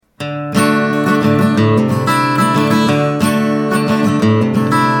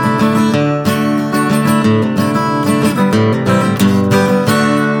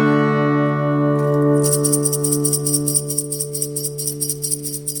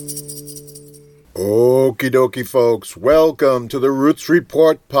Okie dokie, folks. Welcome to the Roots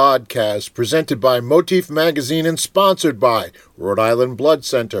Report podcast, presented by Motif Magazine and sponsored by Rhode Island Blood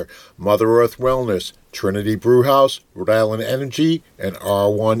Center, Mother Earth Wellness, Trinity Brewhouse, Rhode Island Energy, and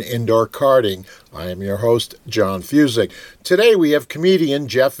R1 Indoor Karting. I am your host, John Fuzek. Today we have comedian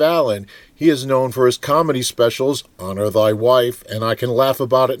Jeff Allen. He is known for his comedy specials, Honor Thy Wife, and I Can Laugh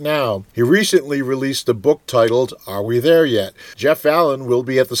About It Now. He recently released a book titled, Are We There Yet? Jeff Allen will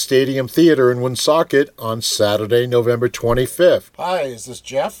be at the Stadium Theater in Woonsocket on Saturday, November 25th. Hi, is this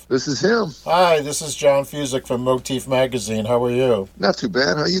Jeff? This is him. Hi, this is John Fuzek from Motif Magazine. How are you? Not too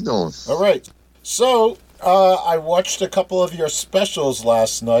bad. How you doing? All right. So, I watched a couple of your specials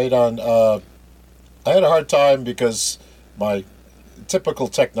last night on, I had a hard time because my typical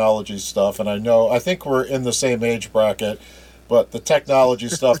technology stuff, and I think we're in the same age bracket, but the technology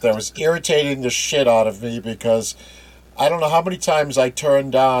stuff that was irritating the shit out of me because I don't know how many times I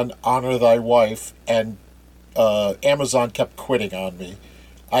turned on Honor Thy Wife and Amazon kept quitting on me.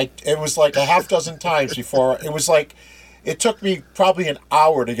 It was like a half dozen times before, it took me probably an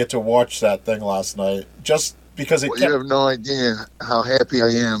hour to get to watch that thing last night, just because you have no idea how happy I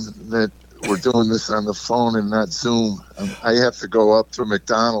am that we're doing this on the phone and not Zoom. I have to go up to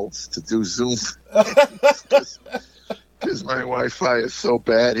McDonald's to do Zoom because my Wi-Fi is so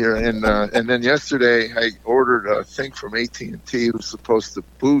bad here. And then yesterday I ordered a thing from AT&T. It was supposed to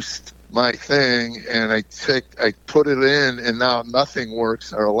boost my thing, and I put it in, and now nothing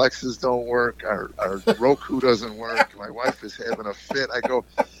works. Our Alexas don't work. Our Roku doesn't work. My wife is having a fit. I go,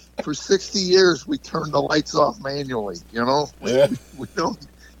 for 60 years we turned the lights off manually. You know, we don't.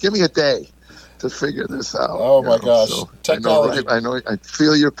 Give me a day to figure this out. Oh my gosh, so technology! I know. I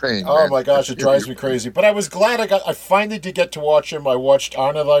feel your pain. Oh man. My gosh, it drives me crazy. But I was glad I finally did get to watch him. I watched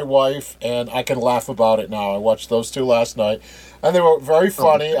Honor Thy Wife and I Can Laugh About It Now. I watched those two last night, and they were very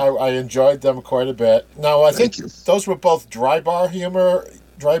funny. I enjoyed them quite a bit. Now I think those were both dry bar humor.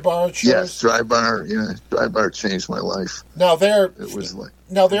 Dry bar shows? Yes, dry bar. Yeah, dry bar changed my life. Now they're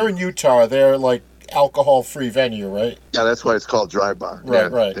in Utah. They're like alcohol-free venue, right? Yeah, that's why it's called dry bar.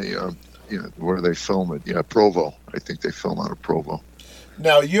 Right, yeah, right. They, where they film it. Yeah, Provo. I think they film out of Provo.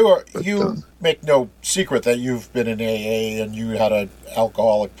 Now, you make no secret that you've been in AA and you had an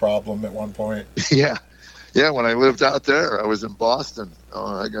alcoholic problem at one point. Yeah. Yeah, when I lived out there, I was in Boston.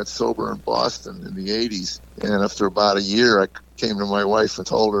 I got sober in Boston in the 80s. And after about a year, I came to my wife and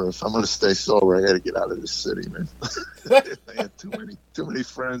told her, if I'm going to stay sober, I got to get out of this city, man. I had too many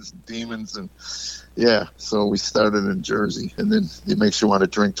friends and demons. And yeah, so we started in Jersey. And then it makes you want to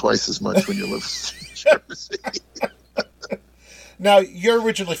drink twice as much when you live in Jersey. Now, you're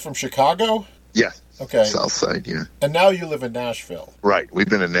originally from Chicago? Yeah. Okay. South Side, yeah. And now you live in Nashville. Right. We've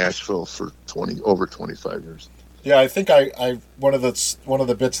been in Nashville for over 25 years. Yeah, I think I one of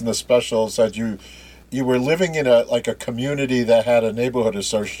the bits in the special said you were living in a community that had a neighborhood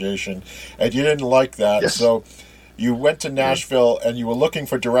association, and you didn't like that. Yes. So you went to Nashville and you were looking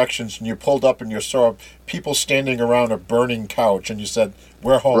for directions, and you pulled up and you saw people standing around a burning couch, and you said,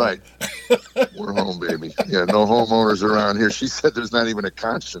 "We're home." Right. We're home, baby. Yeah, no homeowners around here. She said there's not even a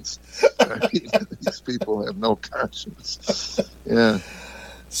conscience. I mean, these people have no conscience. Yeah.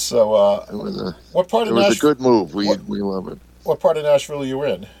 So, what part of Nashville? It was a good move. We love it. What part of Nashville are you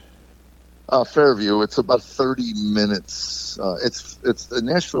in? Fairview. It's about 30 minutes.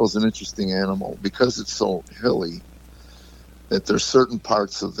 Nashville is an interesting animal because it's so hilly that there's certain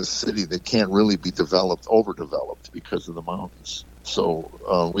parts of the city that can't really be overdeveloped because of the mountains.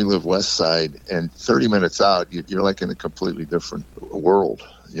 So we live west side, and 30 minutes out, you're like in a completely different world.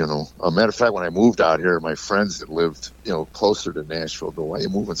 You know, a matter of fact, when I moved out here, my friends that lived, closer to Nashville go, "Why are you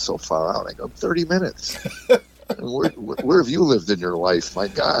moving so far out?" I go, 30 minutes. Where have you lived in your life? My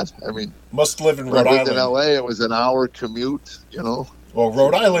God. I mean, must live in Rhode Island. I lived in L.A., it was an hour commute, Well,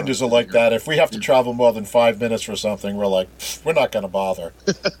 Rhode Islanders are like that. If we have to travel more than 5 minutes for something, we're like, we're not going to bother.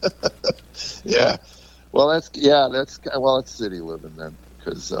 Yeah. Well, it's city living then.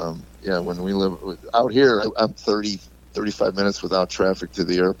 Because, when we live out here, I'm 35 minutes without traffic to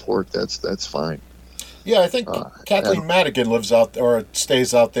the airport. That's fine. Yeah, I think Kathleen Madigan lives out or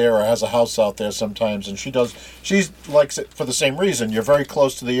stays out there or has a house out there sometimes, and she likes it for the same reason. You're very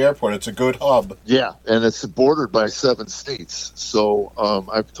close to the airport. It's a good hub. Yeah, and it's bordered by 7 states. So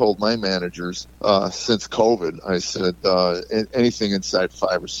I've told my managers since COVID, I said anything inside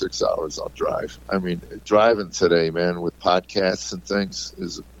 5 or 6 hours, I'll drive. I mean, driving today, man, with podcasts and things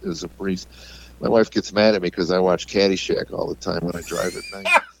is a breeze. My wife gets mad at me because I watch Caddyshack all the time when I drive at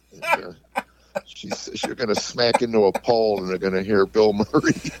night. And, she says you're going to smack into a pole and they're going to hear Bill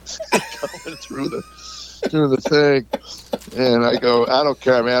Murray coming through the doing the thing. And I go, I don't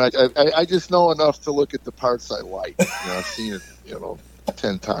care, man. I just know enough to look at the parts I like. I've seen it,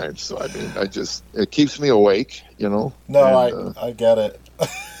 10 times. So, I mean, it keeps me awake, No, and, I get it.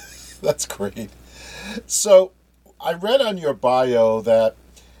 That's great. So, I read on your bio that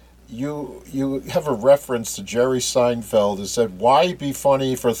you have a reference to Jerry Seinfeld that said, why be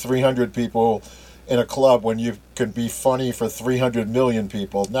funny for 300 people in a club when you can be funny for 300 million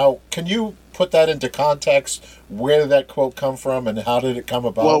people? Now, can you put that into context? Where did that quote come from, and how did it come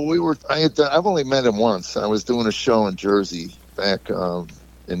about? Well, I've only met him once. I was doing a show in Jersey back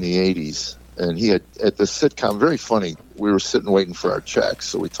in the 80s, and he had, at the sitcom, very funny, we were sitting waiting for our checks,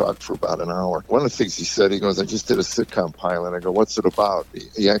 so we talked for about an hour. One of the things he said, he goes, I just did a sitcom pilot. I go, what's it about?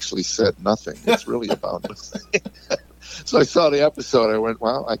 He actually said nothing. It's really about nothing. So I saw the episode. I went,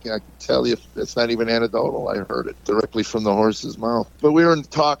 wow, I can tell you it's not even anecdotal. I heard it directly from the horse's mouth. But we were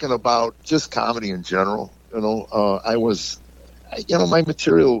talking about just comedy in general. My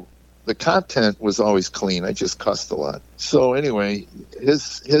material, the content was always clean. I just cussed a lot. So anyway,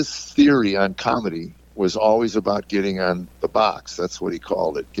 his theory on comedy was always about getting on the box. That's what he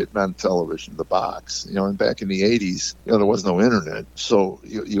called it, getting on television, the box. And back in the 80s, there was no internet. So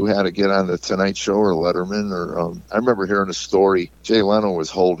you had to get on the Tonight Show or Letterman. Or I remember hearing a story. Jay Leno was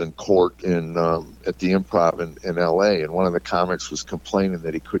holding court at the Improv in L.A., and one of the comics was complaining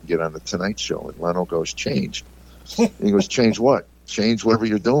that he couldn't get on the Tonight Show. And Leno goes, change. And he goes, change what? Change whatever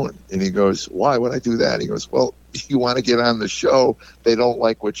you're doing. And he goes, why would I do that? He goes, well, you want to get on the show. They don't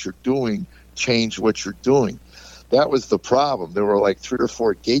like what you're doing. Change what you're doing. That was the problem. There were like 3 or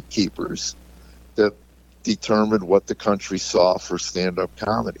 4 gatekeepers that determined what the country saw for stand-up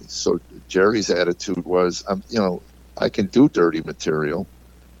comedy. So Jerry's attitude was, I can do dirty material,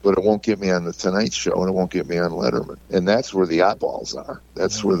 but it won't get me on the Tonight Show and it won't get me on Letterman. And that's where the eyeballs are.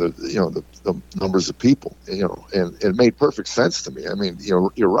 That's where the numbers of people, and it made perfect sense to me. I mean,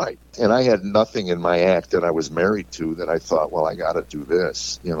 you're right. And I had nothing in my act that I was married to that I thought, well, I got to do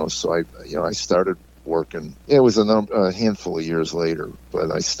this, so I started working. It was a handful of years later,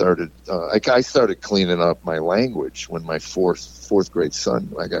 but I started cleaning up my language when my fourth grade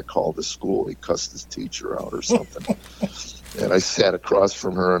son, I got called to school. He cussed his teacher out or something. And I sat across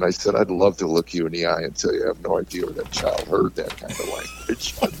from her and I said, I'd love to look you in the eye and tell you I have no idea where that child heard that kind of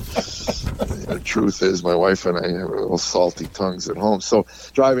language. The truth is, my wife and I have a little salty tongues at home. So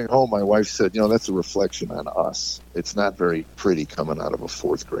driving home, my wife said, that's a reflection on us. It's not very pretty coming out of a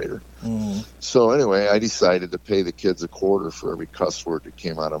 4th grader. Mm. So anyway, I decided to pay the kids $0.25 for every cuss word that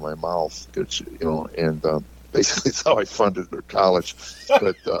came out of my mouth, and basically it's how I funded their college.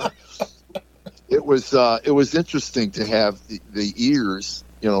 But it was interesting to have the ears,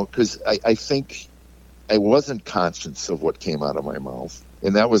 because I think I wasn't conscious of what came out of my mouth.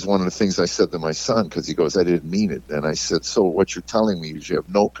 And that was one of the things I said to my son, because he goes, I didn't mean it. And I said, so what you're telling me is you have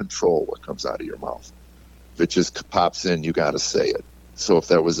no control what comes out of your mouth. If it just pops in, you got to say it. So if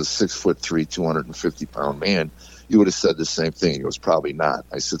that was a 6'3", 250-pound man, you would have said the same thing. He goes, probably not.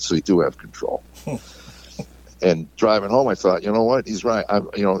 I said, so you do have control. And driving home, I thought, you know what? He's right.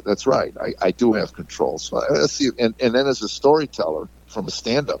 That's right. I do have control. So let's see. And then as a storyteller, from a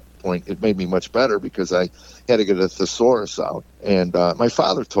stand-up point, it made me much better because I had to get a thesaurus out. And my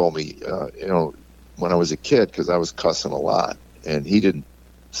father told me, when I was a kid, because I was cussing a lot, and he didn't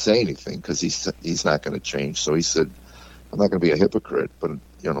say anything because he's not going to change. So he said, I'm not going to be a hypocrite,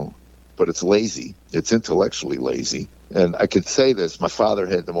 but it's lazy. It's intellectually lazy. And I could say this, my father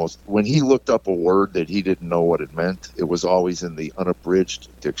had when he looked up a word that he didn't know what it meant, it was always in the unabridged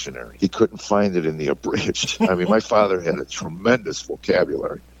dictionary. He couldn't find it in the abridged. I mean, my father had a tremendous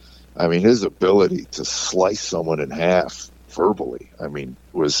vocabulary. I mean, his ability to slice someone in half verbally,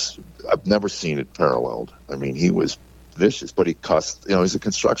 I've never seen it paralleled. I mean, he was vicious, but he cussed. He's a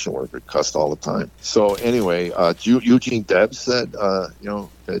construction worker, cussed all the time. So anyway, Eugene Debs said,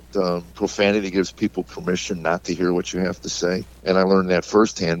 that profanity gives people permission not to hear what you have to say. And I learned that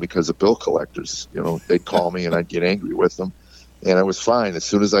firsthand because of bill collectors. They'd call me and I'd get angry with them. And I was fine. As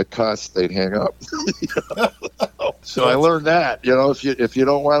soon as I cussed, they'd hang up. So I learned that, if you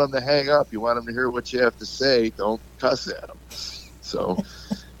don't want them to hang up, you want them to hear what you have to say, don't cuss at them. So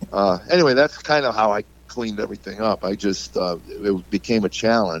anyway, that's kind of how I cleaned everything up. I just it became a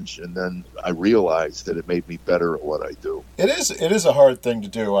challenge, and then I realized that it made me better at what I do. It is a hard thing to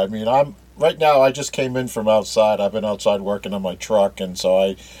do. I mean, right now I just came in from outside. I've been outside working on my truck, and so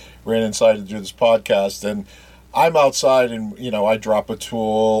I ran inside to do this podcast, and I'm outside and, I drop a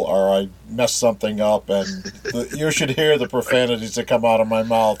tool or I mess something up, and you should hear the profanities that come out of my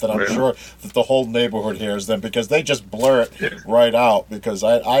mouth, and I'm sure that the whole neighborhood hears them because they just blur it right out because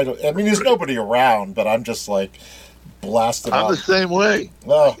I mean, there's nobody around, but I'm just like blasted out. I'm the same way.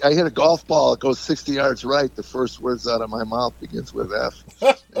 Oh. I hit a golf ball, it goes 60 yards right, the first words out of my mouth begins with F.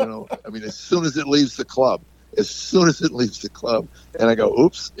 I mean, as soon as it leaves the club, and I go,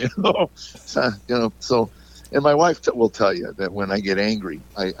 oops, so... And my wife will tell you that when I get angry,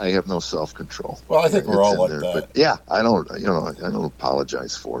 I have no self-control. Well, I think we're all like that. But yeah, I don't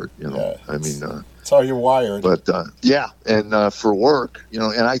apologize for it. I mean, it's how you're wired. But and for work,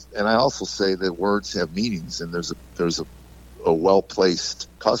 and I also say that words have meanings, and there's a well-placed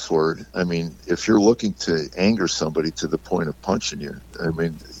cuss word. I mean, if you're looking to anger somebody to the point of punching you, I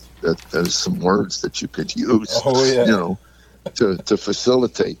mean, there's some words that you could use. Oh yeah. To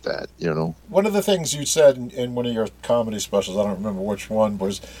facilitate that, One of the things you said in one of your comedy specials, I don't remember which one,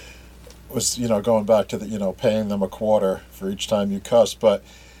 was going back to the paying them a quarter for each time you cuss, but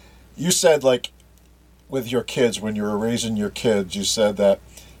you said, like, with your kids, when you were raising your kids, you said that,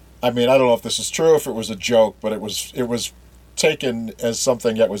 I mean, I don't know if this is true, if it was a joke, but it was taken as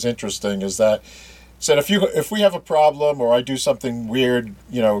something that was interesting, is that said if we have a problem or I do something weird,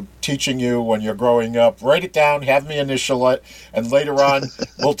 teaching you when you're growing up, write it down, have me initial it, and later on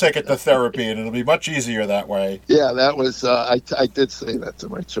we'll take it to therapy, and it'll be much easier that way. Yeah, that was I did say that to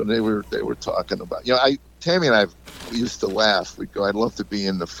my children. They were talking about Tammy and I used to laugh. We'd go, I'd love to be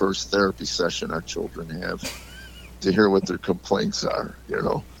in the first therapy session our children have to hear what their complaints are.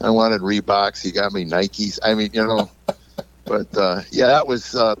 I wanted Reeboks. He got me Nikes. I mean, But, that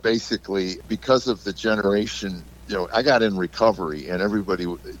was basically because of the generation. I got in recovery, and everybody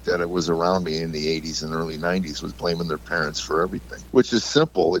that was around me in the 80s and early 90s was blaming their parents for everything, which is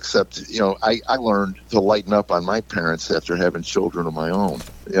simple, except, I learned to lighten up on my parents after having children of my own.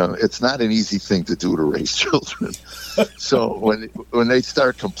 It's not an easy thing to do to raise children. So when they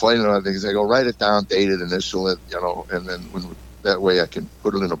start complaining about things, I go, write it down, date it, initial it, and then that way I can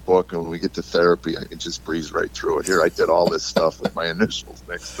put it in a book, and when we get to therapy, I can just breeze right through it. Here, I did all this stuff with my initials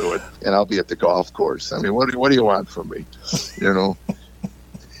next to it, and I'll be at the golf course. I mean, what do you want from me?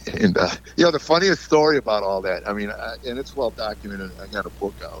 And, the funniest story about all that, I mean, and it's well documented, I got a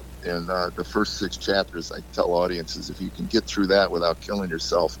book out, and the first 6 chapters, I tell audiences, if you can get through that without killing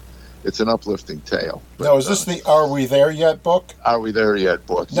yourself, it's an uplifting tale. Now, is this the Are We There Yet book? Are We There Yet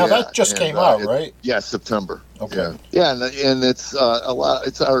book. Now, that just came out, right? Yeah, September. Okay. Yeah, and it's a lot.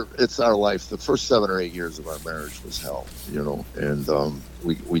 It's our life. The first 7 or 8 years of our marriage was hell, and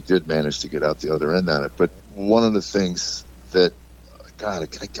we did manage to get out the other end on it. But one of the things that, God,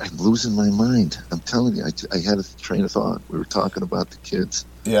 I'm losing my mind. I'm telling you, I had a train of thought. We were talking about the kids.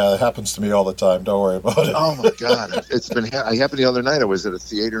 Yeah, it happens to me all the time. Don't worry about it. Oh my God, I happened the other night. I was at a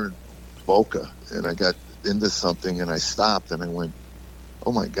theater in Boca, and I got into something, and I stopped, and I went,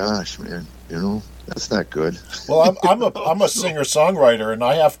 "Oh my gosh, man, that's not good." Well, I'm a singer-songwriter, and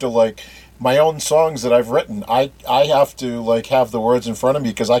I have to, my own songs that I've written, I have to, have the words in front of me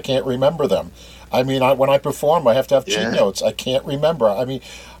because I can't remember them. I mean, when I perform, I have to have cheat notes. I can't remember. I mean,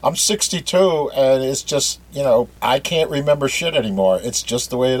 I'm 62, and it's just, I can't remember shit anymore. It's just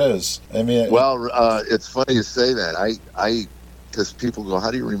the way it is. I mean, it's funny you say that. Because people go,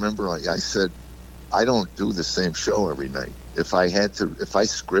 "How do you remember?" I said, I don't do the same show every night. If I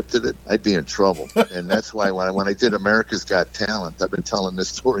scripted it, I'd be in trouble. And that's why when I did America's Got Talent, I've been telling this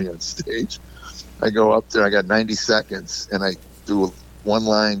story on stage. I go up there, I got 90 seconds, and I do 1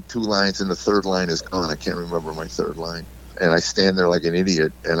 line, 2 lines, and the 3rd line is gone. I can't remember my 3rd line. And I stand there like an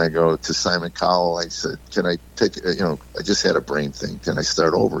idiot, and I go to Simon Cowell. I said, "Can I take, I just had a brain thing. Can I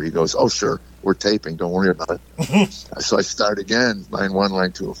start over?" He goes, "Oh, sure. We're taping. Don't worry about it." So I start again. Line 1,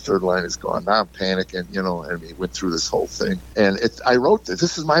 line 2, 3rd line is gone. Now I'm panicking, and we went through this whole thing. And I wrote this.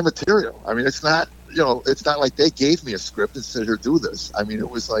 This is my material. I mean, it's not like they gave me a script and said, "Here, do this." I mean, it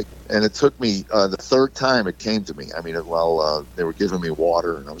was like, and it took me the 3rd time it came to me. I mean, while they were giving me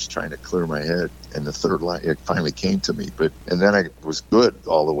water and I was trying to clear my head, and the 3rd line, it finally came to me. And then I was good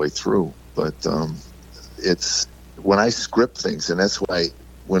all the way through. But it's when I script things, and that's why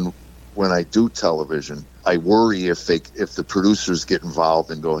when I do television, I worry if the producers get involved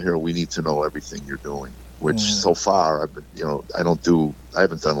and go, "Here, we need to know everything you're doing." Which so far, I've been, I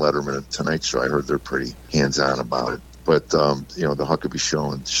haven't done Letterman and Tonight Show. I heard they're pretty hands-on about it. But, the Huckabee Show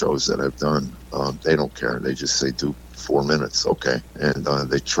and shows that I've done, they don't care. They just say, "Do 4 minutes." Okay. And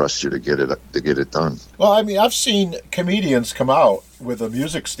they trust you to get it done. Well, I mean, I've seen comedians come out with a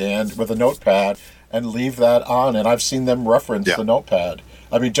music stand, with a notepad, and leave that on. And I've seen them reference the notepad.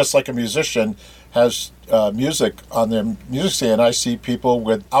 I mean, just like a musician has music on their music stand, I see people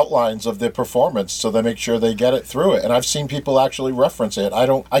with outlines of their performance, so they make sure they get it through it. And I've seen people actually reference it.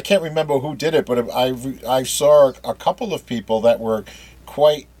 I can't remember who did it, but I saw a couple of people that were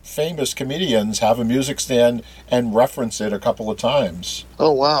quite famous comedians have a music stand and reference it a couple of times.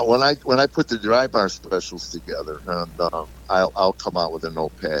 Oh wow! When I put the Dry Bar specials together, and I'll come out with a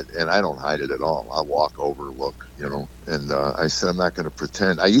notepad, and I don't hide it at all. I'll walk over, look, and I said I'm not going to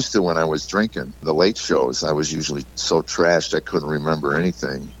pretend. I used to when I was drinking the late shows. I was usually so trashed I couldn't remember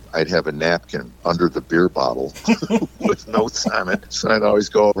anything. I'd have a napkin under the beer bottle with notes on it. So I'd always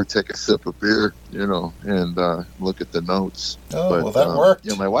go over, take a sip of beer, and look at the notes. Oh, but, well, that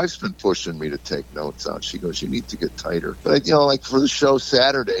worked. My wife's been pushing me to take notes out. She goes, you need to get tighter. But, like for the show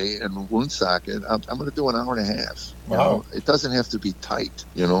Saturday in Woonsocket, I'm going to do an hour and a half. Wow. It doesn't have to be tight,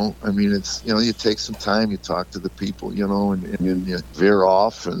 I mean, it's, you take some time, you talk to the people, and you veer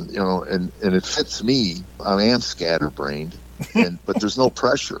off, and it fits me. I am scatterbrained. But there's no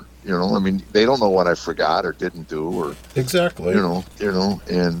pressure, I mean, they don't know what I forgot or didn't do, or exactly,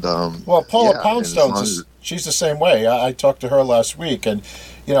 and well, Paula Poundstone, she's the same way. I talked to her last week, and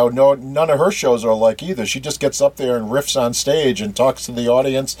none of her shows are like either. She just gets up there and riffs on stage and talks to the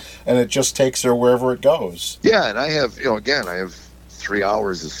audience, and it just takes her wherever it goes. Yeah, and I have, I have 3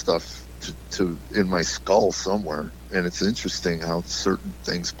 hours of stuff to in my skull somewhere, and it's interesting how certain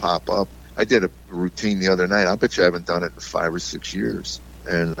things pop up. I did a routine the other night. I bet you I haven't done it in 5 or 6 years.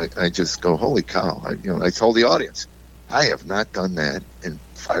 And I just go, holy cow. I told the audience, I have not done that in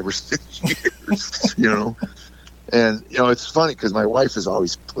 5 or 6 years, And, it's funny because my wife is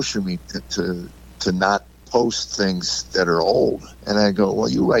always pushing me to not post things that are old. And I go, well,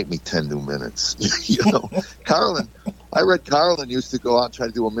 you write me 10 new minutes. Carlin, I read Carlin used to go out and try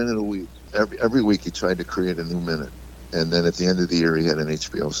to do a minute a week. Every week he tried to create a new minute. And then at the end of the year, he had an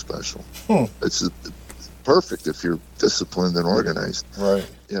HBO special. It's perfect if you're disciplined and organized. Right.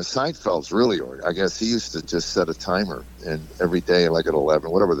 Seinfeld's really organized. I guess he used to just set a timer, and every day, like at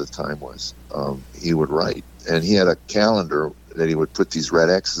 11, whatever the time was, he would write. And he had a calendar that he would put these red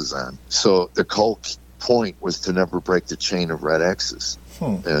X's on. So the whole point was to never break the chain of red X's.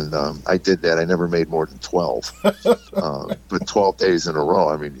 And I did that. I never made more than 12, but 12 days in a row.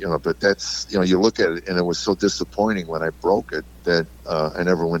 I mean, but that's, you look at it, and it was so disappointing when I broke it that I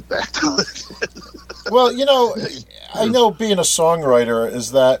never went back to it again. Well, I know being a songwriter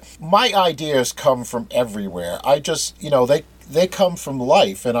is that my ideas come from everywhere. I just, they come from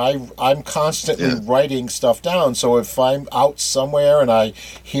life, and I'm constantly writing stuff down. So if I'm out somewhere and I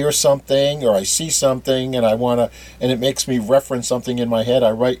hear something or I see something and and it makes me reference something in my head,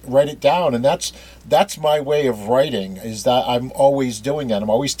 I write it down, and that's my way of writing. Is that I'm always doing that. I'm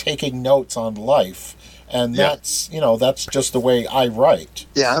always taking notes on life, and that's just the way I write.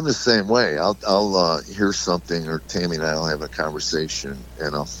 Yeah, I'm the same way. I'll hear something, or Tammy and I'll have a conversation,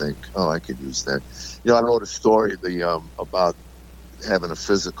 and I'll think, oh, I could use that. I wrote a story about having a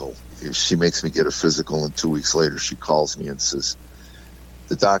physical. She makes me get a physical, and 2 weeks later she calls me and says,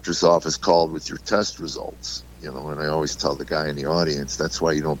 the doctor's office called with your test results. And I always tell the guy in the audience, that's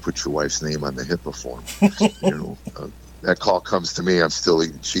why you don't put your wife's name on the HIPAA form. That call comes to me, I'm still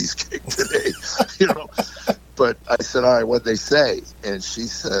eating cheesecake today. But I said, all right, what'd they say? And she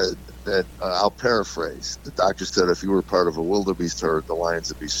said that, I'll paraphrase, the doctor said if you were part of a wildebeest herd, the lions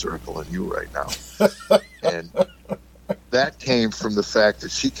would be circling you right now. And that came from the fact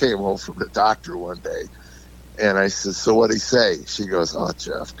that she came home from the doctor one day, and I said, so what'd he say? She goes, oh,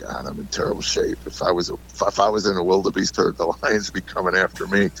 Jeff, God, I'm in terrible shape. If I was in a wildebeest herd, the lions would be coming after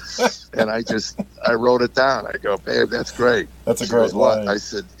me. And I wrote it down. I go, babe, that's great. That's a great line. I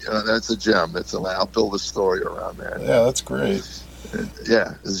said, that's a gem. I'll build a story around that. Yeah, that's great. And,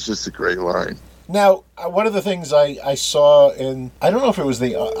 it's just a great line. Now, one of the things I saw I don't know if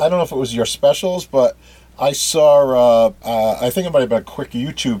it was your specials, but I saw, I think it might have been a quick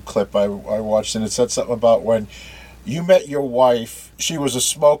YouTube clip I watched, and it said something about when you met your wife, she was a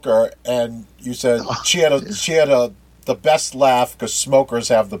smoker, and you said she had the best laugh because smokers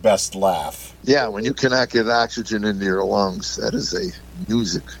have the best laugh. Yeah, when you cannot get oxygen into your lungs, that is a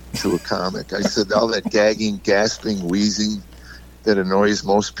music to a comic. I said all that gagging, gasping, wheezing that annoys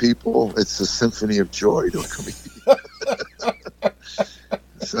most people, it's a symphony of joy to a comedian.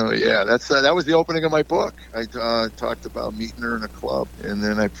 So that was the opening of my book. I talked about meeting her in a club, and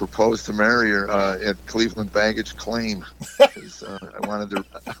then I proposed to marry her at Cleveland Baggage Claim. I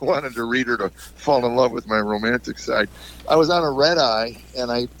wanted to read her to fall in love with my romantic side. I was on a red eye,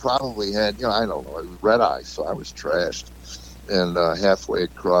 and I probably had, I don't know, red eye, so I was trashed. And halfway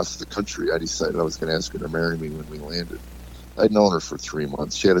across the country, I decided I was going to ask her to marry me when we landed. I'd known her for 3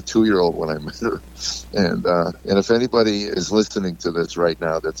 months. She had a 2-year-old when I met her. And if anybody is listening to this right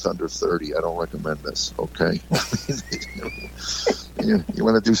now that's under 30, I don't recommend this, okay? You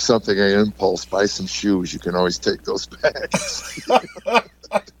want to do something on impulse, buy some shoes. You can always take those back.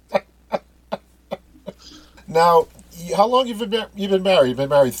 Now, how long have you been married? You've been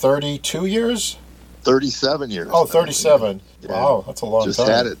married 32 years? 37 years. Oh, 37. Yeah. Wow, that's a long Just time.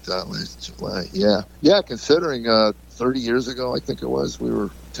 had it last July. Yeah. Yeah, considering 30 years ago, I think it was, we were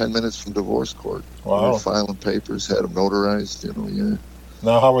 10 minutes from divorce court. Wow. We were filing papers, had them notarized, yeah.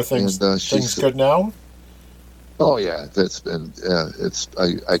 Now, how are things? Things good now? Oh, yeah. That's been,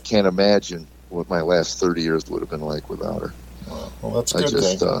 I can't imagine what my last 30 years would have been like without her. Wow. Well, that's a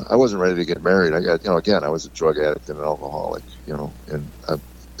good thing. I wasn't ready to get married. I got, again, I was a drug addict and an alcoholic, and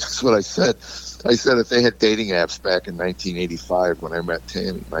that's what I said. I said if they had dating apps back in 1985 when I met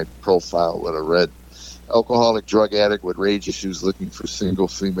Tammy, my profile would have read, alcoholic drug addict with rage issues looking for single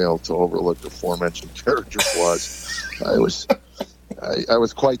female to overlook the aforementioned character flaws. I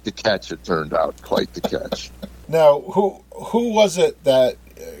was quite the catch, it turned out. Quite the catch. Now, who was it that...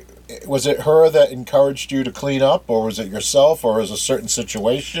 Was it her that encouraged you to clean up, or was it yourself, or was it a certain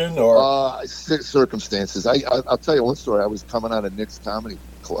situation, or circumstances? I'll tell you one story. I was coming out of Nick's Comedy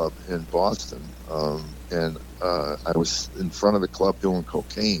Club in Boston, and I was in front of the club doing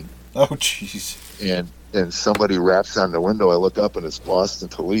cocaine. Oh, jeez! And somebody raps on the window. I look up, and it's Boston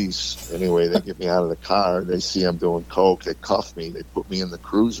police. Anyway, they get me out of the car. They see I'm doing coke. They cuff me. They put me in the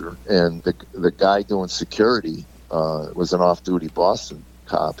cruiser, and the guy doing security was an off-duty Boston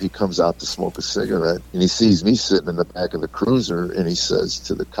cop. He comes out to smoke a cigarette, and he sees me sitting in the back of the cruiser, and he says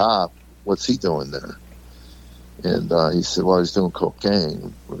to the cop, "What's he doing there?" And he said, "Well, he's doing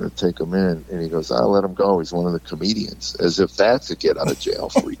cocaine. We're going to take him in." And he goes, "I'll let him go. He's one of the comedians." As if that's a get out of jail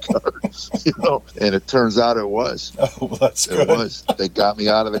free card, And it turns out it was. Oh, well, that's good. It was. They got me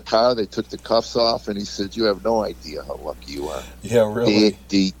out of the car. They took the cuffs off, and he said, "You have no idea how lucky you are." Yeah, really.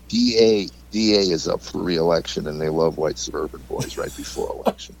 The DA is up for re-election, and they love white suburban boys right before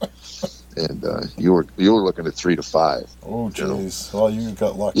election. And you were looking at 3 to 5. Oh, jeez. Well, you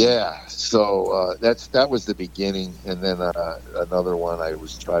got lucky. Yeah. So that was the beginning, and then another one. I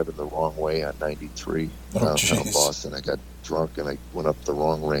was driving the wrong way on 93 downtown Boston. I got drunk and I went up the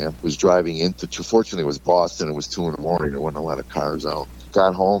wrong ramp. Was driving fortunately it was Boston. It was 2 a.m. There wasn't a lot of cars out.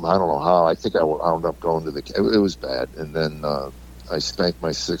 Got home. I don't know how. I think I wound up going to it was bad, and then I spanked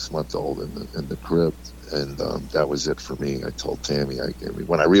my 6-month-old in the crib. And that was it for me. I told Tammy,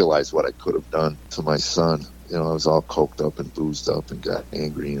 when I realized what I could have done to my son, I was all coked up and boozed up and got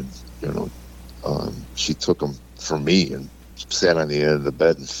angry. And, she took him from me and sat on the end of the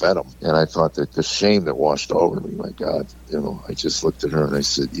bed and fed him. And I thought that the shame that washed over me, my God, I just looked at her and I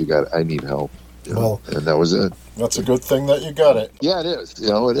said, I need help. And that was it. That's a good thing that you got it. Yeah, it is.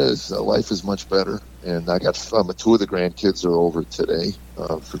 It is. Life is much better. And I got 2 of the grandkids are over today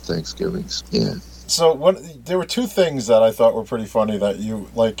for Thanksgivings. Yeah. So there were 2 things that I thought were pretty funny that you,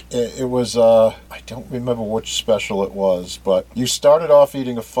 like, it was, I don't remember which special it was, but you started off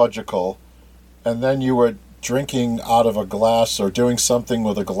eating a fudgicle, and then you were drinking out of a glass or doing something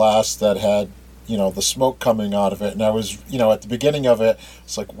with a glass that had, the smoke coming out of it. And I was, at the beginning of it,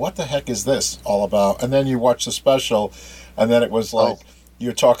 it's like, what the heck is this all about? And then you watch the special, and then it was like,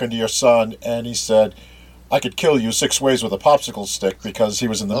 you're talking to your son, and he said, "I could kill you 6 ways with a popsicle stick," because he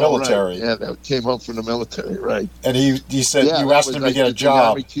was in the military. Right. Yeah, that came home from the military, right. And he said you asked him to get a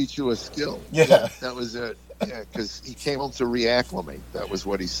job. Let me teach you a skill. Yeah. That was it. Yeah, because he came home to reacclimate. That was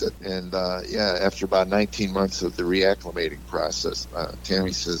what he said. And, after about 19 months of the reacclimating process,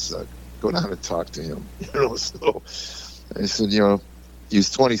 Tammy says, "Go down and talk to him." So I said, he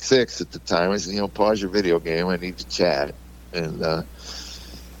was 26 at the time. I said, "Pause your video game. I need to chat." And,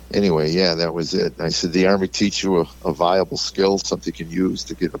 anyway, that was it. And I said, the Army teach you a viable skill, something you can use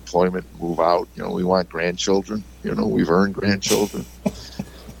to get employment and move out. We want grandchildren. We've earned grandchildren.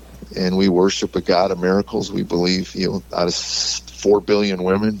 And we worship a God of miracles. We believe, out of 4 billion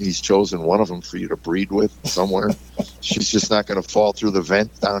women, he's chosen one of them for you to breed with somewhere. She's just not going to fall through the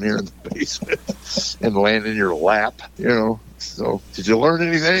vent down here in the basement and land in your lap, So, did you learn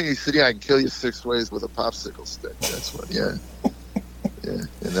anything? He said, I can kill you 6 ways with a popsicle stick. That's what, Yeah. And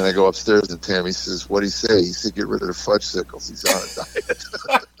then I go upstairs and Tammy says, "What'd he say?" He said, "Get rid of the fudgesicles. He's on a diet."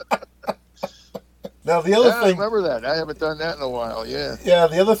 Now, the other thing... I remember that. I haven't done that in a while, yeah. Yeah,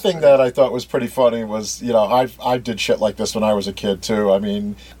 the other thing that I thought was pretty funny was, I did shit like this when I was a kid, too. I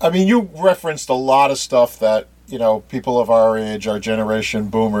mean, you referenced a lot of stuff that, people of our age, our generation,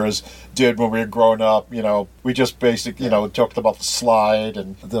 boomers, did when we were growing up. We just basically, talked about the slide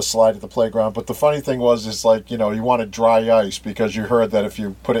and the slide at the playground. But the funny thing was, you wanted dry ice because you heard that if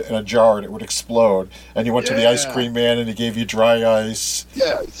you put it in a jar, it would explode. And you went to the ice cream man and he gave you dry ice.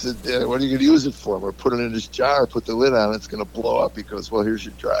 Yeah, he said, what are you going to use it for? We're putting it in this jar, put the lid on it, it's going to blow up. He goes, well, here's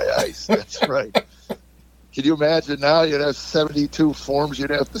your dry ice. That's right. Can you imagine now? You'd have 72 forms you'd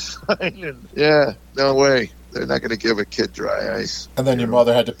have to sign. And yeah, no way. They're not going to give a kid dry ice. And then your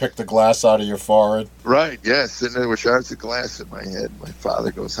mother had to pick the glass out of your forehead. Right, yes. And there were shards of glass in my head. My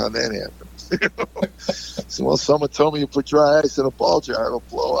father goes, how'd that happen? So, well, someone told me you put dry ice in a ball jar, it'll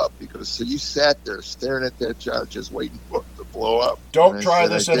blow up. He goes, so you sat there staring at that jar just waiting for it to blow up. Don't try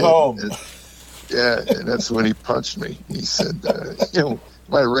this at home. Yeah, and that's when he punched me. He said, am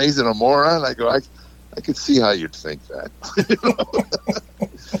I raising a moron? I go, I could see how you'd think that.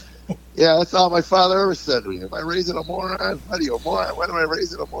 Yeah, that's all my father ever said to me. Am I raising a moron? What are you, a moron? When am I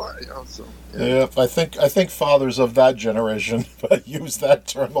raising a moron? Yeah, I think fathers of that generation use that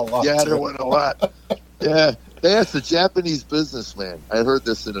term a lot. Yeah, there went a lot. Yeah, they asked a Japanese businessman. I heard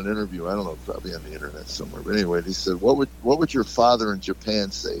this in an interview. I don't know, probably on the internet somewhere. But anyway, he said, "What would your father in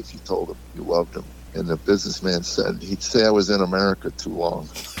Japan say if you told him you loved him?" And the businessman said, "He'd say I was in America too long."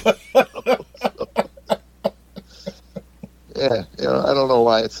 Yeah, I don't know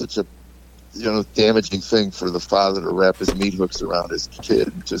why it's such a damaging thing for the father to wrap his meat hooks around his kid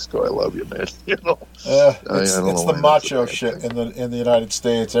and just go, "I love you, man." It's the macho shit in the United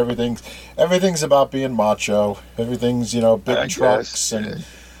States. Everything's about being macho. Everything's big trucks and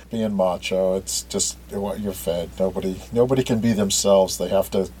being macho. It's just what you're fed. Nobody can be themselves. They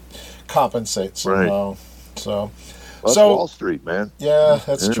have to compensate somehow. Right. So. Well, that's Wall Street, man. Yeah,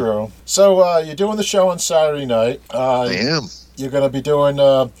 that's true. So you're doing the show on Saturday night. I am. You're going to be doing,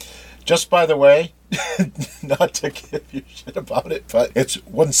 just by the way, not to give you shit about it, but it's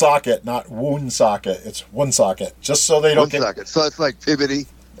Woonsocket, not Woonsocket. It's Woonsocket. Just so they don't Woonsocket. So it's like Peabody.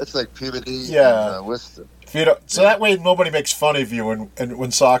 It's like Peabody and Worcester. So that way nobody makes fun of you in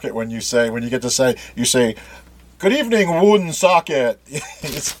Woonsocket when you get to say, you say, "Good evening, Woonsocket."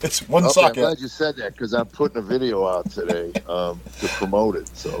 It's Woonsocket. Okay, I'm glad you said that because I'm putting a video out today to promote it.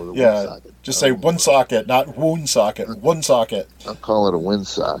 So Woonsocket. Just say Woonsocket, not Woonsocket. Woonsocket. I'll call it a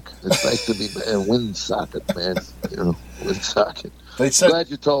windsock. It's nice to be a windsocket, man. Windsocket. I'm glad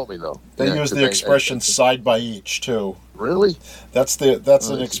you told me though. They use the expression "side by each" too. Really? That's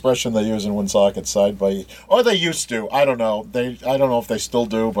an expression they use in Woonsocket, side by each, or they used to. I don't know. I don't know if they still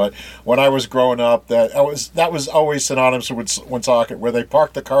do. But when I was growing up, that was always synonymous with Woonsocket, where they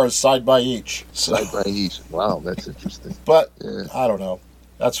parked the cars side by each. Side by each. Wow, that's interesting. But I don't know.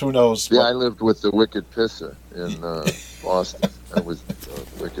 That's who knows. Yeah, I lived with the Wicked Pisser in Boston. I was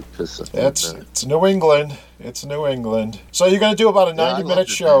Wicked Pisser. It's New England. It's New England. So you're going to do about a 90-minute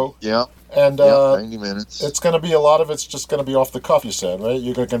show. Yeah. And 90 minutes. It's going to be a lot of it's just going to be off the cuff. You said, right?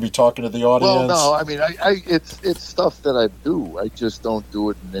 You're going to be talking to the audience. Well, no, I mean, it's stuff that I do. I just don't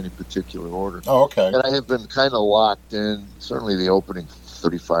do it in any particular order. Oh, okay. And I have been kind of locked in. Certainly, the opening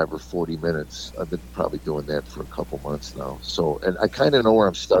 35 or 40 minutes. I've been probably doing that for a couple months now. So, and I kind of know where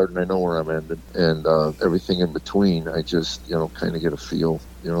I'm starting. I know where I'm ending, and everything in between. I just, kind of get a feel,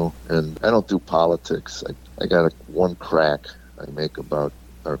 And I don't do politics. I got one crack I make about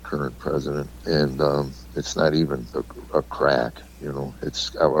our current president, and it's not even a crack,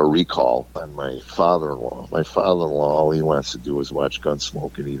 it's a recall on my father-in-law. My father-in-law, all he wants to do is watch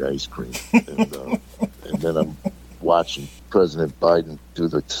Gunsmoke and eat ice cream, and then I'm watching President Biden do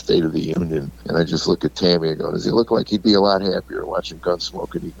the State of the Union, and I just look at Tammy and go, does he look like he'd be a lot happier watching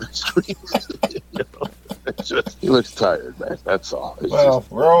Gunsmoke and eating ice cream? He looks tired, man. That's all.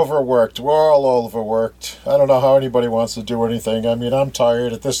 We're overworked. We're all overworked. I don't know how anybody wants to do anything. I mean, I'm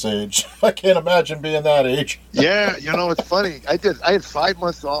tired at this age. I can't imagine being that age. Yeah, it's funny. I had 5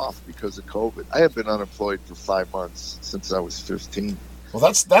 months off because of COVID. I have been unemployed for 5 months since I was 15. Well,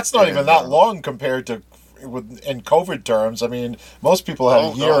 that's not even that long compared to in COVID terms. I mean, most people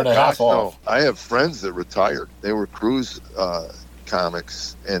had a year and a half off. No. I have friends that retired. They were cruise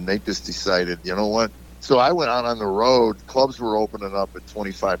comics, and they just decided, you know what? So I went out on the road. Clubs were opening up at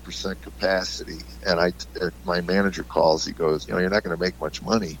 25% capacity, and my manager calls. He goes, you're not going to make much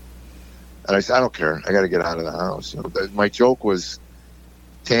money. And I said, I don't care. I got to get out of the house. My joke was,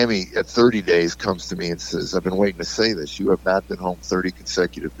 Tammy, at 30 days, comes to me and says, I've been waiting to say this. You have not been home 30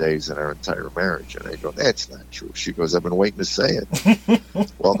 consecutive days in our entire marriage. And I go, that's not true. She goes, I've been waiting to say it.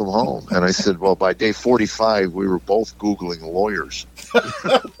 Welcome home. And I said, well, by day 45, we were both Googling lawyers.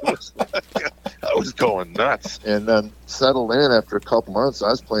 I was going nuts. And then settled in after a couple months. I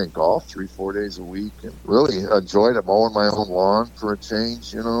was playing golf 3-4 days a week and really enjoyed it, mowing my own lawn for a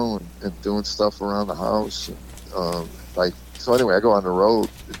change, and doing stuff around the house. And, so anyway, I go on the road,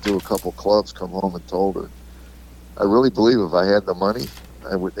 do a couple clubs, come home and told her, I really believe if I had the money,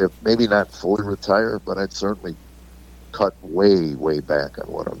 I would, if maybe not fully retire, but I'd certainly cut way, way back on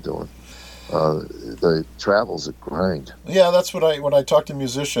what I'm doing. The travel's a grind. Yeah, that's when I talk to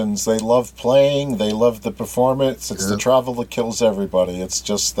musicians, they love playing, they love the performance. It's the travel that kills everybody. It's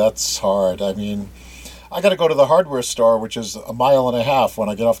just, that's hard. I mean, I got to go to the hardware store, which is a mile and a half when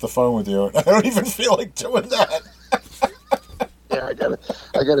I get off the phone with you. I don't even feel like doing that. Yeah, I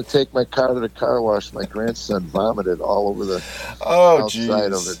gotta take my car to the car wash. My grandson vomited all over the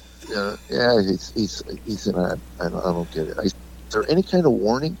outside of it. Yeah, he's an I don't get it. Is there any kind of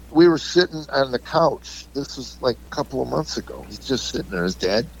warning? We were sitting on the couch. This was like a couple of months ago. He's just sitting there. His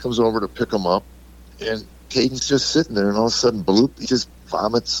dad comes over to pick him up, and Caden's just sitting there, and all of a sudden, bloop, he just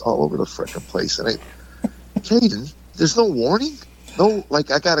vomits all over the frickin' place. And Caden, there's no warning? No, I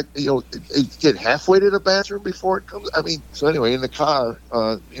gotta, get halfway to the bathroom before it comes. I mean, so anyway, in the car,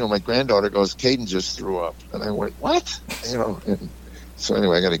 my granddaughter goes, Caden just threw up. And I went, what? And so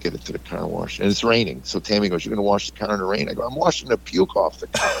anyway, I got to get it to the car wash. And it's raining. So Tammy goes, you're going to wash the car in the rain? I go, I'm washing the puke off the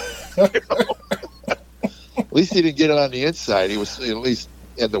car. At least he didn't get it on the inside. He was at least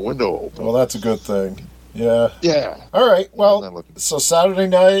had the window open. Well, that's a good thing. Yeah. Yeah. All right. Well, so Saturday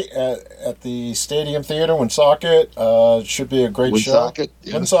night at the Stadium Theater, Woonsocket, should be a great show. Woonsocket?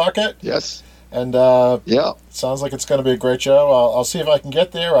 Yeah. Woonsocket? Yes. And yeah, sounds like it's going to be a great show. I'll see if I can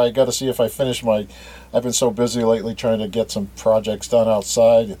get there. I got to see if I finish I've been so busy lately trying to get some projects done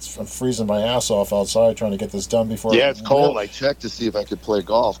outside. I'm freezing my ass off outside trying to get this done before. Yeah, it's cold. I checked to see if I could play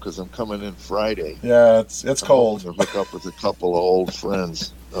golf because I'm coming in Friday. Yeah, it's cold. To hook up with a couple of old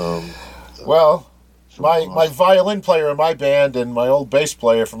friends. Well, my violin player in my band and my old bass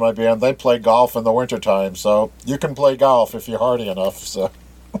player for my band, they play golf in the wintertime. So you can play golf if you're hardy enough. So.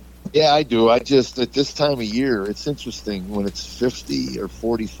 Yeah, I do. I just, at this time of year, it's interesting when it's 50 or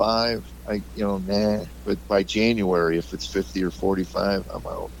 45, but by January, if it's 50 or 45, I'm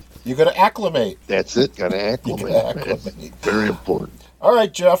out. You got to acclimate. That's it. Got to acclimate. Very important. All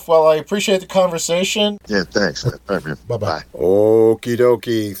right, Jeff. Well, I appreciate the conversation. Yeah, thanks. All right, man. Bye-bye. Okie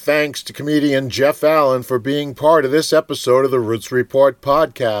dokie. Thanks to comedian Jeff Allen for being part of this episode of the Roots Report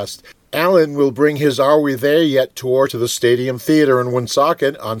podcast. Allen will bring his Are We There Yet tour to the Stadium Theater in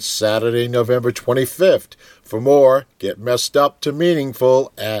Woonsocket on Saturday, November 25th. For more, get messed up to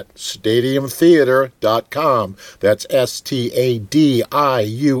meaningful at stadiumtheater.com. That's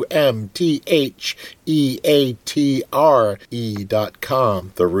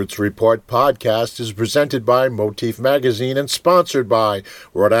STADIUMTHEATRE.com. The Roots Report podcast is presented by Motif Magazine and sponsored by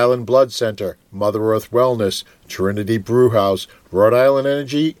Rhode Island Blood Center, Mother Earth Wellness, Trinity Brewhouse, Rhode Island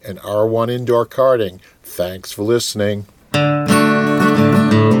Energy, and R1 Indoor Karting. Thanks for listening.